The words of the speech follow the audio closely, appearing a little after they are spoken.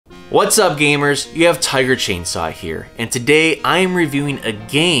What's up gamers, you have Tiger Chainsaw here, and today I am reviewing a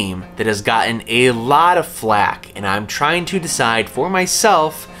game that has gotten a lot of flack, and I'm trying to decide for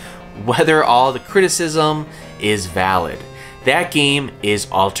myself whether all the criticism is valid. That game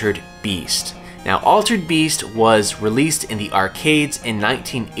is Altered Beast. Now, Altered Beast was released in the arcades in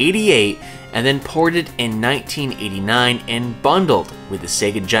 1988 and then ported in 1989 and bundled with the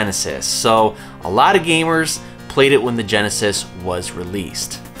Sega Genesis, so a lot of gamers played it when the Genesis was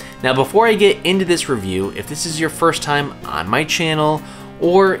released. Now, before I get into this review, if this is your first time on my channel,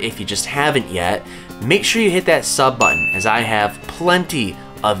 or if you just haven't yet, make sure you hit that sub button, as I have plenty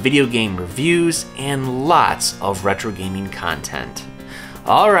of video game reviews and lots of retro gaming content.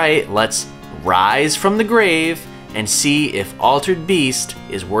 Alright, let's rise from the grave and see if Altered Beast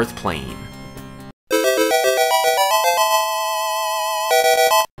is worth playing.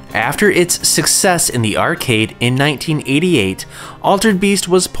 After its success in the arcade in 1988, Altered Beast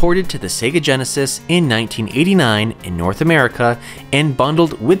was ported to the Sega Genesis in 1989 in North America and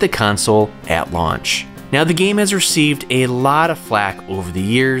bundled with the console at launch. Now, the game has received a lot of flack over the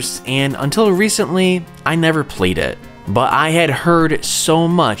years, and until recently, I never played it. But I had heard so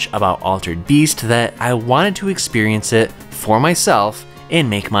much about Altered Beast that I wanted to experience it for myself and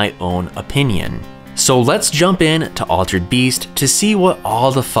make my own opinion. So let's jump in to Altered Beast to see what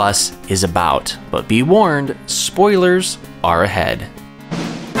all the fuss is about. But be warned, spoilers are ahead.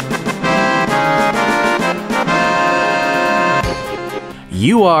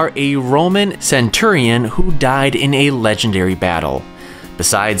 You are a Roman centurion who died in a legendary battle.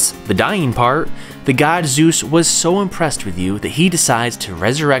 Besides the dying part, the god Zeus was so impressed with you that he decides to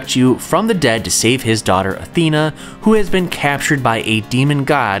resurrect you from the dead to save his daughter Athena, who has been captured by a demon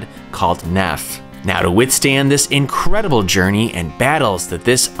god called Neph. Now, to withstand this incredible journey and battles that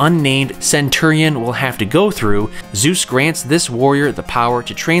this unnamed centurion will have to go through, Zeus grants this warrior the power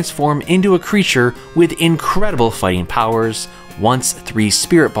to transform into a creature with incredible fighting powers once 3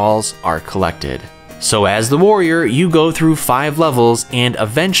 spirit balls are collected. So as the warrior, you go through 5 levels and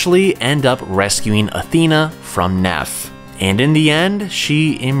eventually end up rescuing Athena from Neph. And in the end,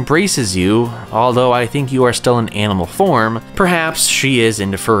 she embraces you, although I think you are still in animal form. Perhaps she is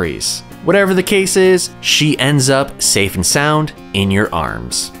into furries. Whatever the case is, she ends up safe and sound in your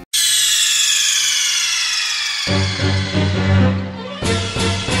arms.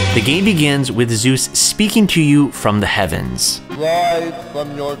 The game begins with Zeus speaking to you from the heavens. Rise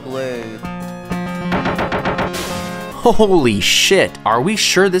from your grave. Holy shit, are we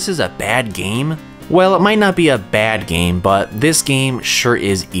sure this is a bad game? Well, it might not be a bad game, but this game sure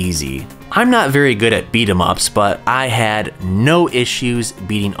is easy. I'm not very good at beat 'em ups, but I had no issues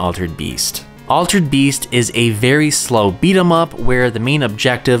beating Altered Beast. Altered Beast is a very slow beat 'em up where the main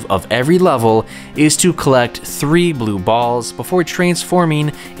objective of every level is to collect 3 blue balls before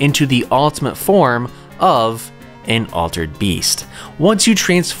transforming into the ultimate form of an Altered Beast. Once you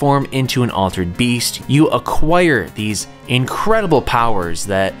transform into an Altered Beast, you acquire these incredible powers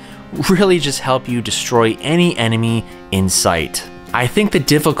that really just help you destroy any enemy in sight. I think the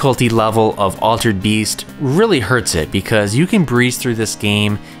difficulty level of Altered Beast really hurts it because you can breeze through this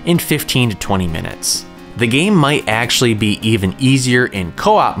game in 15 to 20 minutes. The game might actually be even easier in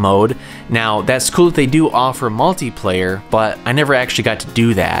co-op mode. Now, that's cool that they do offer multiplayer, but I never actually got to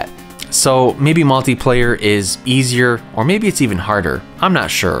do that. So maybe multiplayer is easier, or maybe it's even harder. I'm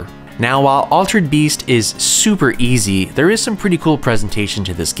not sure. Now, while Altered Beast is super easy, there is some pretty cool presentation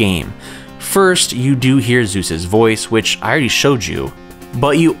to this game. First, you do hear Zeus's voice, which I already showed you,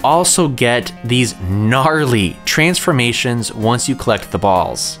 but you also get these gnarly transformations once you collect the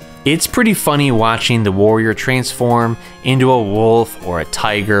balls. It's pretty funny watching the warrior transform into a wolf or a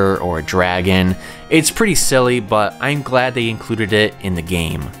tiger or a dragon. It's pretty silly, but I'm glad they included it in the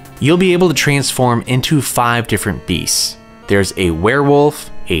game. You'll be able to transform into 5 different beasts. There's a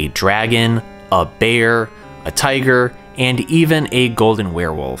werewolf, a dragon, a bear, a tiger, and even a golden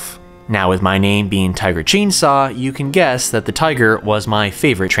werewolf. Now, with my name being Tiger Chainsaw, you can guess that the tiger was my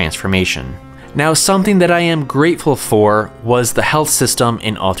favorite transformation. Now, something that I am grateful for was the health system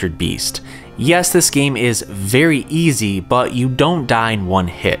in Altered Beast. Yes, this game is very easy, but you don't die in 1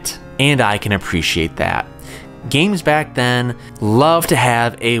 hit, and I can appreciate that. Games back then loved to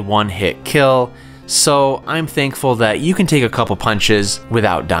have a 1-hit kill, so I'm thankful that you can take a couple punches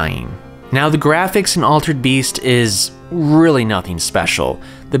without dying. Now, the graphics in Altered Beast is really nothing special.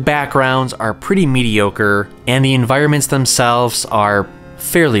 The backgrounds are pretty mediocre, and the environments themselves are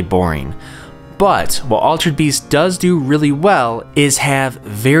fairly boring. But what Altered Beast does do really well is have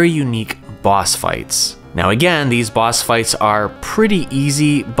very unique boss fights. Now again, these boss fights are pretty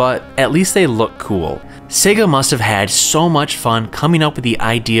easy, but at least they look cool. Sega must have had so much fun coming up with the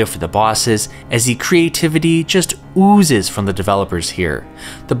idea for the bosses, as the creativity just oozes from the developers here.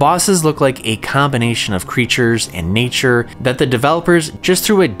 The bosses look like a combination of creatures and nature that the developers just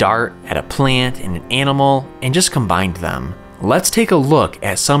threw a dart at a plant and an animal and just combined them. Let's take a look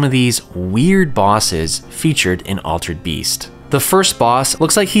at some of these weird bosses featured in Altered Beast. The first boss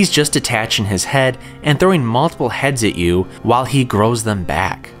looks like he's just detaching his head and throwing multiple heads at you while he grows them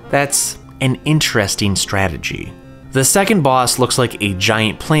back. That's an interesting strategy. The second boss looks like a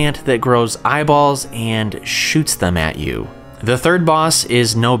giant plant that grows eyeballs and shoots them at you. The third boss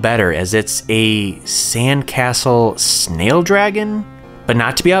is no better, as it's a sandcastle snail dragon. But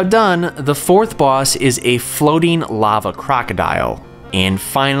not to be outdone, the fourth boss is a floating lava crocodile. And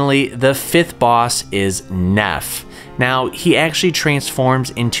finally, the fifth boss is Neff. Now, he actually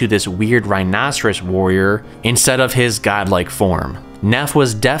transforms into this weird rhinoceros warrior instead of his godlike form. Neff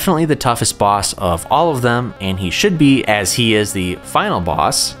was definitely the toughest boss of all of them, and he should be, as he is the final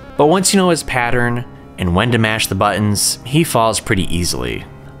boss. But once you know his pattern and when to mash the buttons, he falls pretty easily.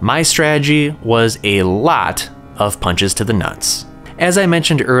 My strategy was a lot of punches to the nuts. As I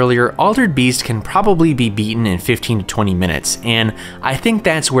mentioned earlier, Altered Beast can probably be beaten in 15 to 20 minutes, and I think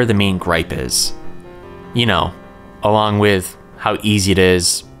that's where the main gripe is. You know, along with how easy it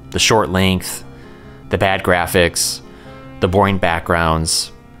is, the short length, the bad graphics, the boring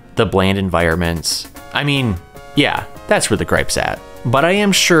backgrounds, the bland environments. I mean, yeah, that's where the gripe's at. But I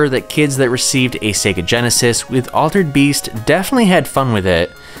am sure that kids that received a Sega Genesis with Altered Beast definitely had fun with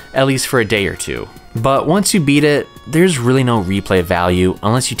it, at least for a day or two. But once you beat it, there's really no replay value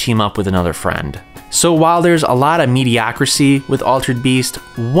unless you team up with another friend. So while there's a lot of mediocrity with Altered Beast,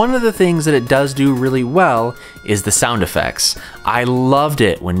 one of the things that it does do really well is the sound effects. I loved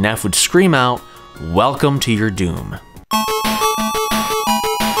it when Neff would scream out, "Welcome to your doom."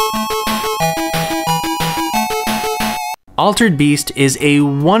 Altered Beast is a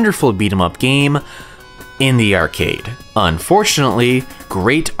wonderful beat-em-up game in the arcade. Unfortunately,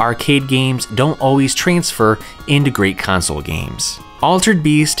 great arcade games don't always transfer into great console games. Altered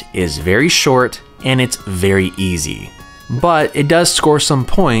Beast is very short and it's very easy, but it does score some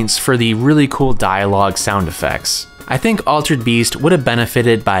points for the really cool dialogue sound effects. I think Altered Beast would have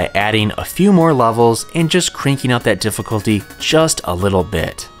benefited by adding a few more levels and just cranking up that difficulty just a little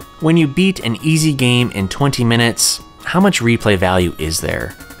bit. When you beat an easy game in 20 minutes, how much replay value is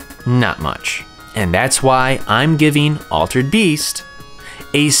there? Not much. And that's why I'm giving Altered Beast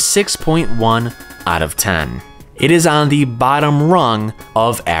a 6.1 out of 10. It is on the bottom rung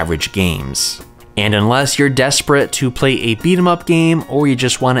of average games. And unless you're desperate to play a beat-em-up game or you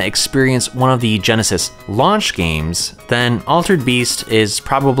just want to experience one of the Genesis launch games, then Altered Beast is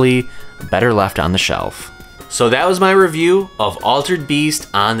probably better left on the shelf. So that was my review of Altered Beast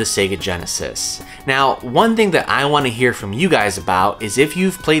on the Sega Genesis. Now, one thing that I want to hear from you guys about is if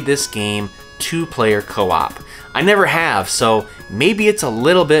you've played this game 2-player co-op. I never have, so maybe it's a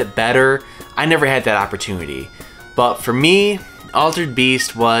little bit better. I never had that opportunity. But for me, Altered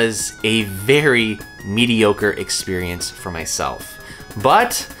Beast was a very mediocre experience for myself.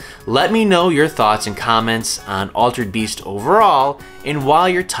 But let me know your thoughts and comments on Altered Beast overall, and while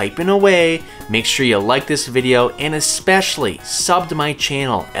you're typing away, make sure you like this video and especially sub to my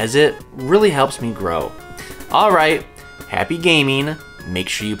channel, as it really helps me grow. Alright, happy gaming, make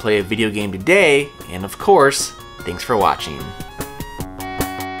sure you play a video game today, and of course, thanks for watching.